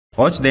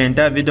Watch the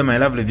entire video, my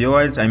lovely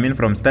viewers, I mean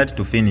from start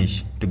to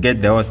finish, to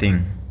get the whole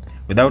thing.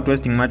 Without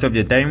wasting much of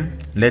your time,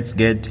 let's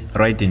get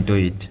right into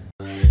it.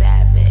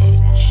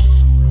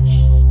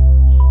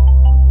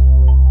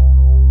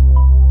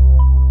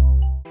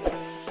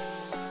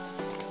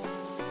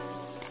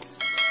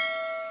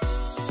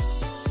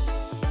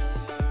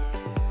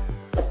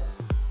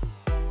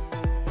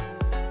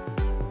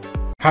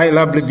 Hi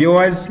lovely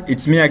viewers,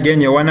 it's me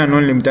again, your one and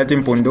only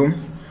Mutati Mpundu.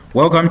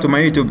 Welcome to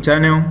my YouTube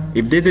channel.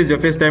 If this is your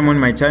first time on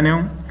my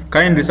channel,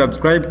 kindly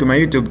subscribe to my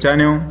YouTube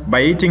channel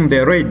by hitting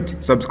the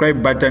red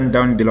subscribe button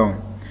down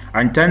below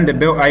and turn the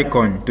bell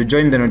icon to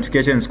join the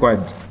notification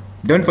squad.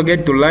 Don't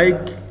forget to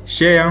like,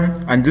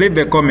 share and leave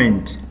a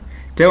comment.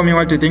 Tell me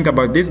what you think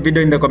about this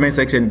video in the comment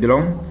section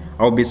below.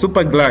 I'll be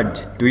super glad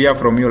to hear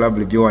from you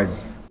lovely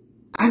viewers.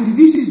 And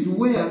this is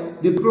where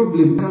the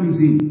problem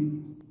comes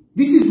in.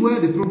 This is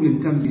where the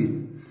problem comes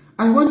in.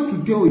 I want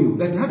to tell you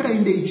that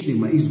Hakainde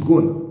Hichilema is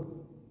gone.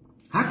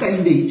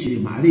 Hakainde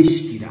Hichilema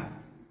aleshikira.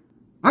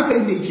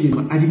 Hakainde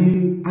Hichilema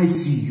alimu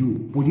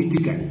ICU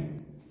politically.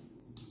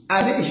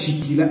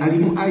 Aleshikira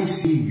alimu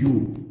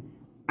ICU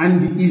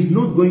and is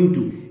not going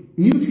to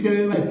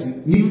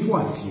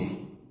nimfuafye.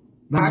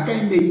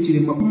 Hakainde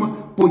Hichilema kuma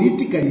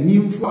politically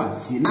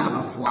nimfuafye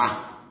n'abafwa.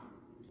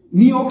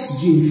 Ni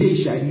oxygen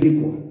facial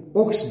ileko.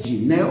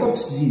 Oxygen. Now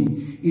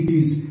oxygen, it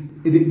is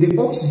the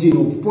oxygen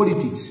of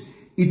politics.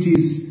 It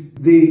is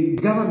the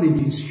government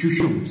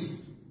institutions,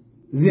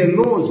 the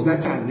laws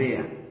that are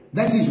there.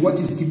 That is what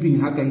is keeping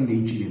Hakainde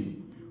Hichilema.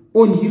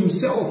 On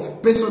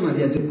himself,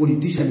 personally, as a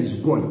politician, is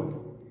gone.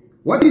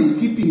 What is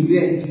keeping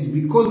there, it is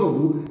because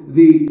of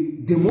the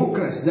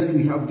democracy that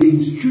we have, the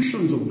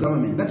institutions of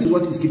government. That is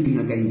what is keeping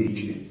Hakainde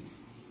Hichilema.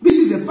 This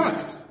is a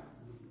fact.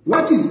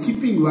 What is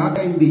keeping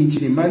Hakainde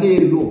Hichilema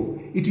law?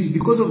 It is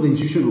because of the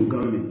institution of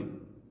government.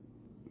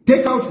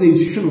 Take out the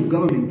institution of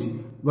government,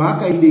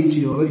 Hakainde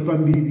Hichilema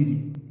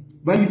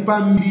bali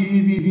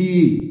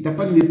pambiribiri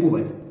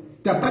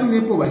tapali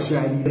nepo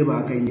bashalire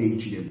Hakainde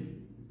Hichilema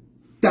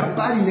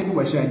tapali nepo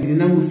bashalire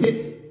nangufe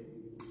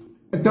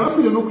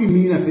tawafile no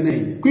kwimina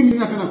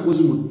fena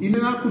kozimo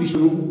inena kulisha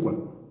no kukwa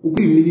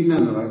ukwimina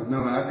na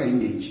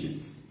Hakainde Hichilema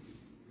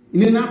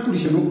inena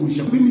kulisha no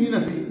kulisha kwimina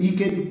he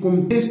can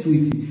contest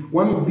with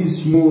one of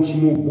these small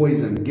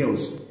boys and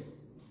girls.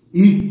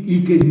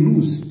 He can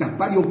lose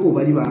tapali opo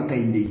bali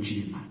Hakainde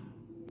Hichilema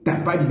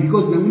tapali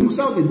because na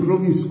southern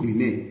province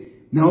kuline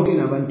na oge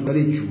na bantu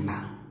bale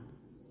chuna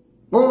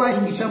oba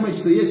ingishama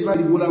chito yes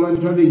bali bula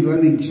bantu bale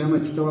ingishama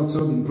chito wa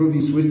southern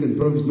province, western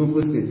province,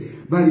 northwestern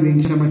bali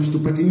ingishama chito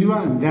pati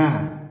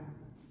nibanga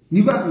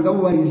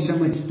wa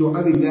ingishama chito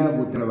abenga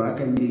votra ba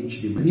Hakainde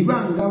Hichilema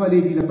nibanga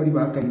bale lira pali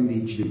ba Hakainde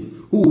Hichilema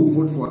who would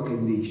vote for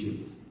Hakainde Hichilema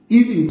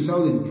even in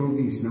southern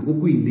province na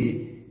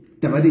gokuine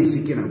tabade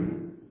sikeramu.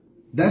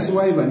 That's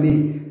why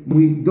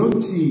we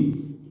don't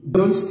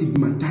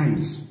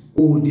stigmatize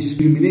or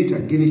discriminate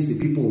against the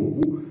people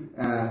of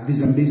the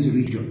Zambezi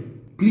region.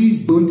 Please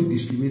don't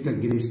discriminate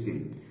against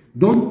them.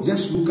 Don't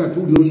just look at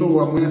who also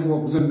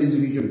for Zambezi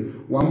region.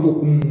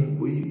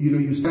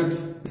 You start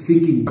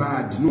thinking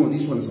bad. No,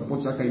 this one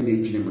supports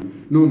Hakainde Hichilema.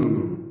 No.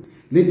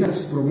 Let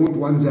us promote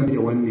one Zambia,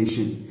 one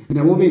nation.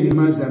 Naobe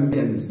Nima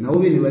Zambians,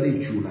 Naobe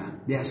Nibade Chula.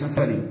 They are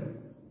suffering.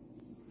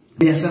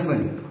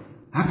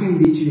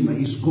 Hakainde Hichilema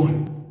is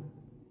gone.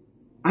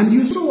 And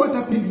you saw what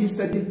happened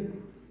yesterday.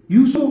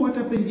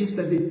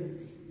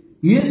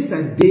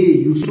 Yesterday,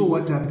 you saw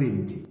what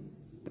happened.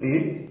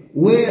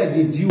 Where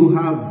did you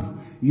have,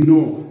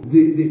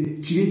 the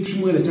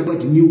Chimwela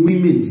Chakwati New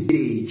Women's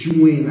Day,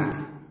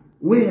 Chimwela?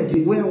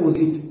 Where was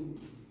it?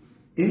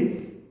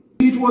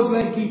 It was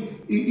like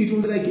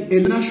a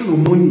national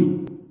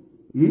mourning.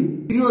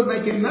 It was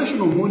like a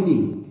national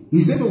mourning.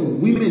 Instead of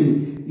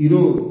women,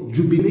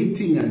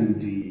 jubilating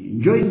and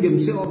enjoying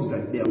themselves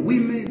that they are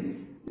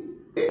women.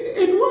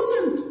 It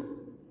wasn't.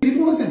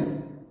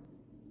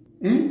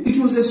 It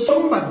was a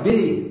somber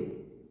day,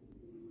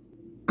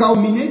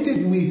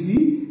 culminated with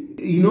the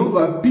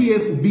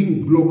PF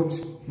being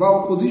blocked, the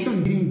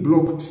opposition being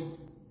blocked.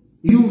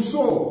 You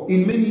saw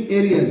in many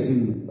areas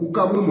in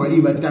Kukabwe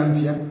Mwaliba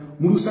Tamfia,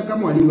 Murusaka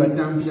Mwaliba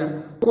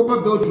Tamfia,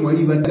 Copper Belt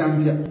Mwaliba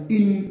Tamfia,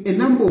 in a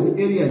number of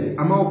areas,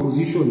 Ama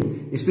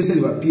opposition,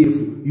 especially by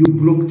PF, you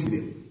blocked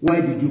them.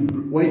 Why did you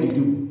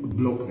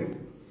block them?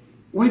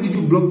 Why did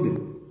you block them?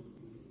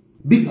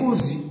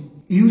 Because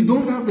you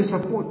don't have the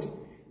support.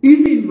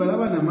 Even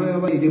balaba na maya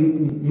ba ile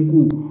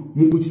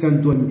muku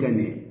chitantua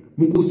mikane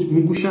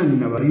muku shani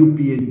na ba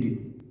UPND,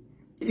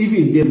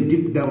 even them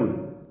deep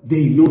down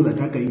they know that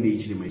Hakainde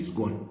Hichilema is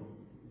gone.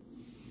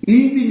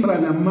 Even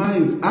bana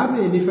mayo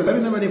abe nifala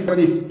bana bale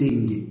fale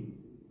fitenge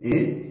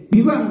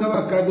nibanga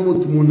bakado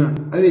botumuna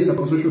abe sa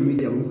social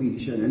media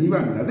mukwirishana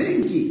nibanga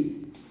benki.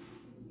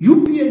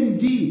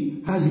 UPND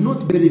has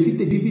not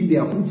benefited, even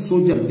their foot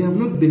soldiers, they have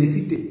not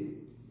benefited.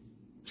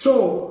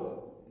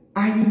 So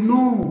I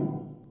know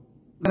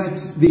that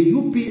the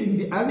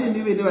UPND,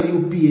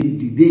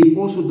 they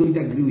also don't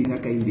agree with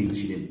Hakainde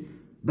Hichilema.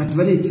 But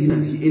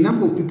a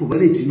number of people, but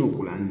Hakainde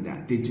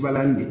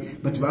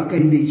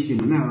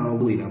Hichilema now.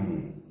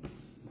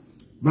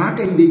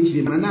 Baka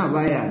indechile mana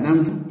baya na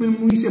mfupe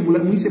muise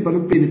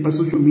palopene pa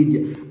social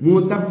media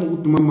muotapo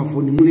kutuma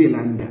mafoni mule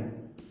landa.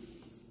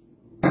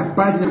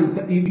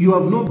 You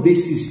have no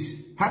basis.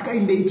 Haka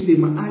indechile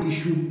maali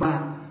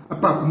shupa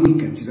apa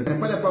kumikatira.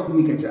 Tapala apa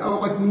kumikatira. Awa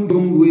pati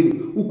mungu wele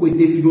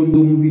ukwete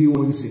filondo mubili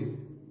onse.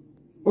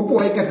 Opo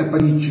waika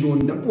tapali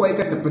chironda. Opo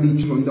waika tapali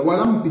chironda.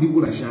 Wala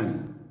mpirikula shani.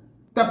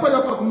 Tapala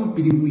apa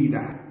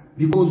kumupirikuida.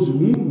 Because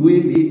mungu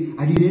wele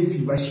adine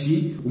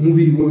fibashi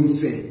umubili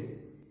onse.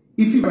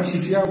 Ifi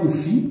bashifia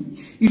kufi,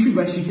 ifi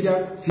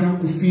bashifia fia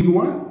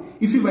kufilwa,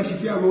 ifi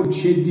bashifia load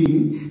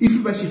shedding, ifi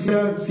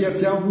bashifia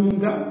fia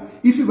bunga,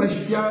 ifi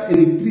bashifia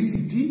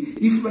electricity,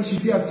 ifi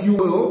bashifia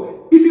fuel,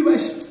 ifi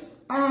bash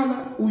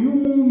ala uyu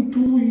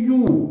muntu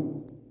yu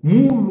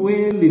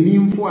mulwele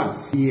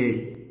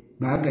nimfuafie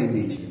baka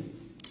imeje.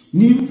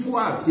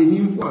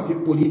 Nimfuafie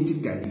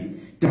politically,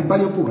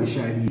 tapale po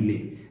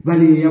basharile,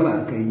 bale ya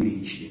baka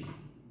imeje.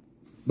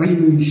 Bali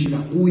munishila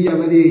kuya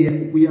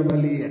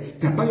baleya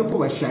tapale po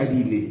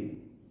bashalile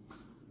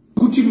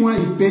kuti mwa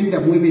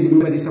ipenda mwebe ni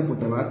mwebe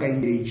support abaka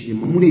engage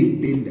mule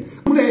ipenda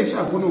mule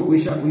yesha kono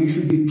kwesha you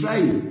should be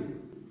trying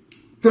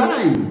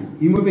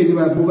imwebe ni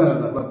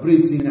ba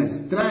praise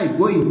singers try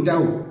going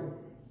down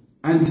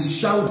and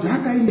shout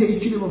haka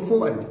engage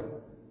forward.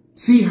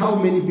 See how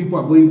many people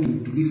are going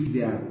to lift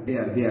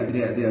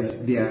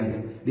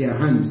their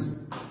hands.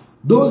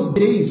 Those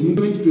days in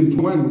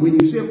 2021 when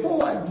you say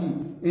forward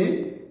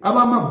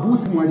abama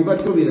booth mwali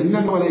batobera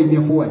nana wala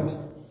imya forward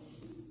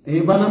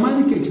bana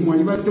market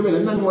mwali batobera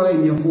nana wala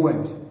imya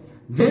forward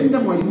venda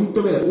mwali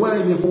mutobera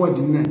wala imya forward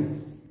nani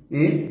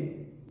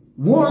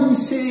one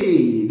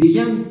say the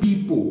young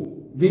people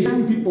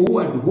who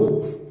had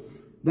hope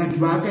that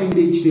baka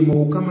indage them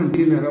will come and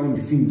turn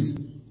around things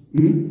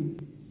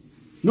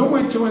no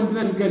much one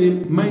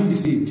can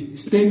mindset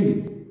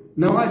standing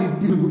na wali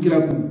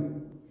pirukira ku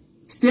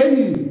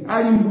standing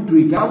ali mbutu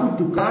ikabu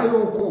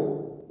tukayoko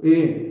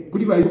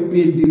kuri ba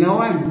yupendi na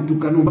wali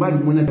kutukano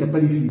mbali mwana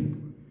tapali filipu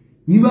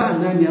niba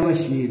nani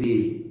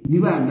abashere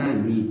niba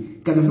nani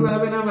kana fura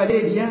bana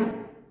valeria.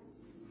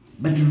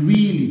 But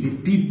really the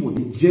people,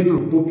 the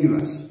general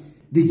populace,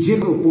 there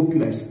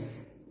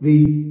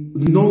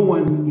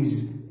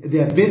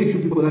are very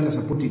few people that are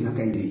supporting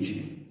Haka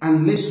engagement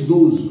unless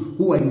those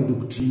who are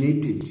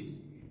indoctrinated.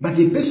 But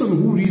a person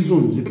who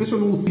reasons, a person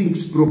who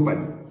thinks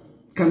properly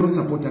cannot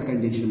support Haka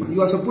engagement.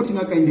 You are supporting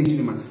Haka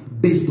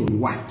engagement based on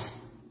what?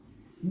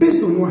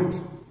 Based on what?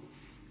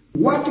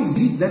 What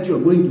is it that you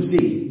are going to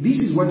say? This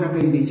is what Haka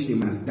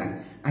engagement has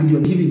done, and you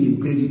are giving him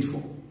credit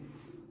for.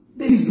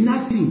 There is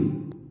nothing.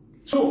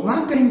 So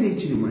Haka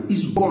engagement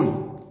is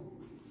gone.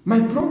 My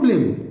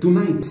problem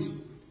tonight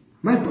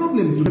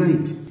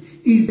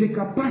is the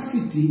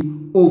capacity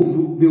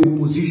of the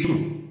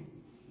opposition.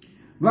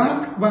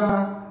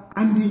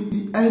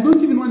 And I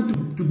don't even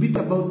want to beat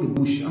about the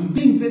bush. I'm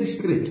being very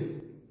straight.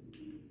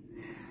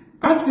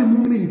 At the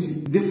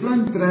moment, the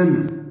front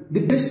runner, the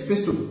best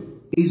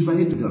person is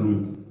Vaed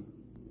Galungu.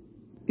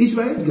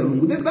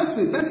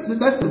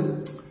 That's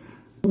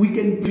we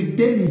can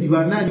pretend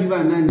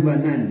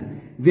Banani.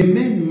 The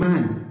main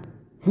man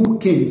who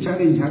can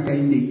challenge Haka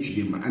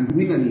engagement and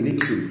win an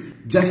election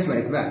just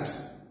like that.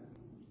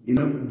 You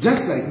know,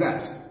 just like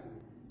that.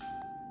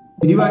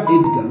 And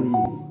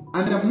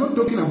I'm not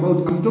talking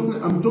about, I'm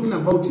talking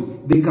about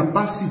the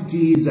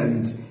capacities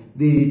and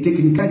the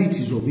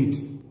technicalities of it.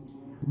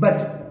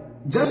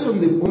 But just on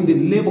the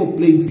level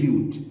playing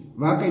field,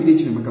 Haka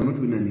engagement cannot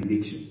win an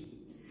election.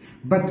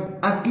 But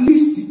at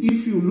least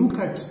if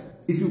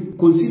you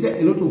consider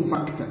a lot of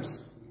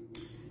factors,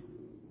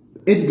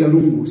 Edgar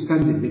Lungu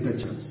stands a better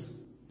chance.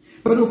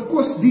 But of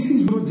course, this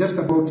is not just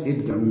about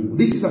Edgar Lungu.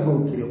 This is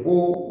about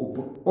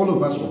all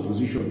of us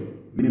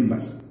opposition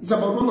members. It's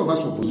about all of us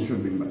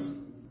opposition members.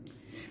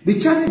 The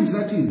challenge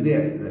that is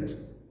there is that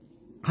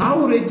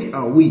how ready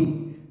are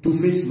we to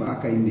face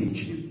Haka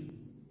engagement?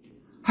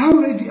 How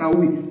ready are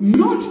we?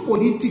 Not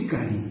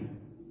politically,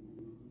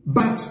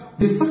 but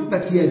the fact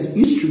that he has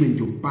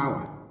instrument of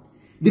power.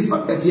 The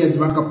fact that he has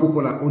Baka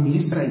Pokola on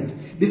his side,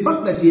 the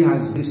fact that he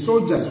has the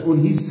soldiers on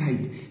his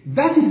side,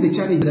 that is the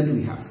challenge that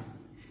we have.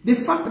 The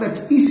fact that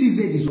ECZ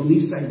is on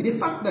his side, the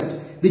fact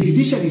that the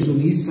judiciary is on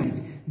his side,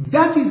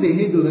 that is the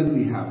hurdle that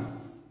we have.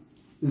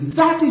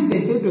 That is the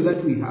hurdle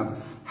that we have.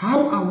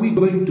 How are we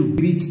going to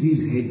beat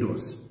these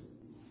hurdles?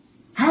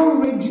 How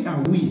ready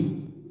are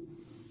we?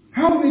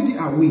 How ready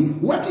are we?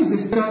 What is the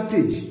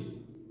strategy?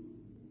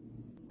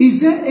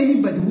 Is there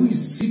anybody who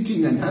is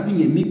sitting and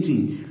having a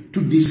meeting to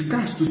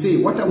discuss, to say,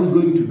 what are we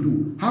going to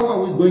do? How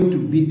are we going to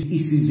beat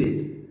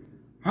ECZ?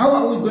 How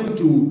are we going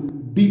to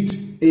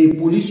beat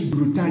police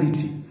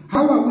brutality?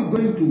 How are we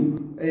going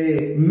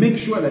to make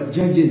sure that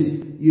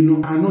judges,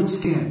 are not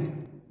scared?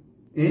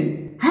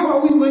 How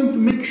are we going to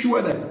make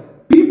sure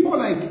that people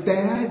like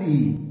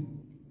Tayari,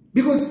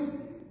 because,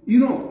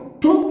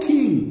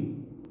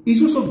 talking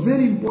is also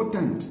very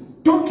important.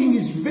 Talking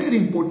is very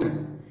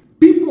important.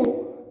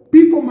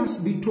 People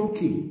must be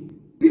talking.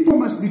 People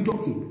must be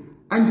talking.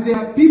 And there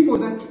are people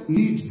that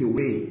leads the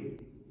way.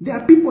 There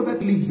are people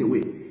that leads the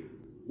way.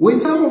 When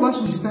some of us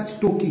will start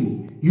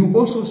talking, you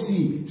also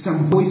see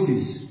some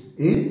voices,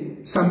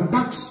 some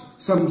packs,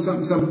 some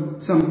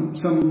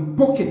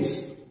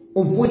pockets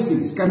of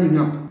voices coming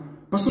up.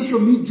 Pa social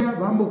media,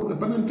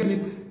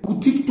 ku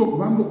TikTok,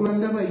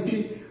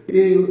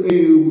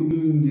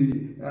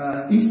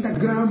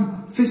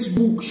 Instagram,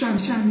 Facebook,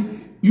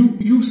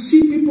 you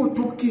see people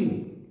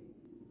talking.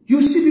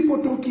 You see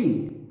people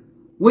talking.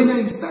 When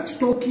I start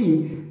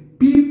talking,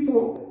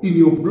 people in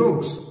your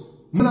blogs,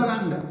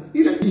 Malalanda,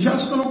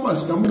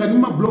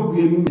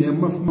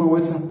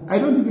 I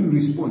don't even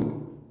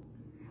respond.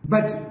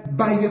 But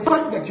by the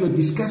fact that you're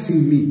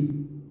discussing me,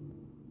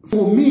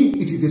 for me,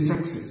 it is a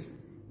success.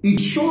 It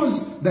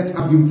shows that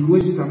I've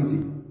influenced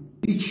something.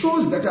 It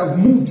shows that I've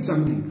moved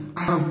something.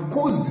 I have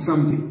caused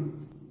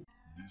something.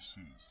 This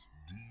is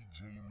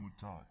DJ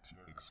Mutati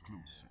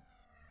exclusive.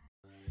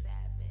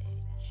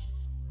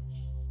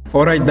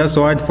 Alright, that's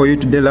all for you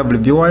today, lovely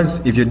viewers.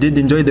 If you did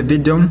enjoy the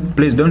video,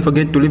 please don't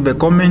forget to leave a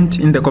comment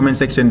in the comment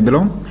section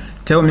below.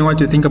 Tell me what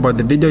you think about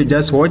the video you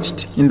just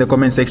watched in the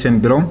comment section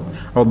below.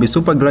 I'll be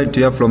super glad to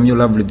hear from you,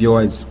 lovely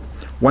viewers.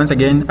 Once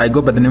again, I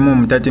go by the name of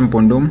Mutati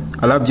Mpundu.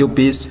 I love you,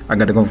 peace, I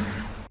gotta go.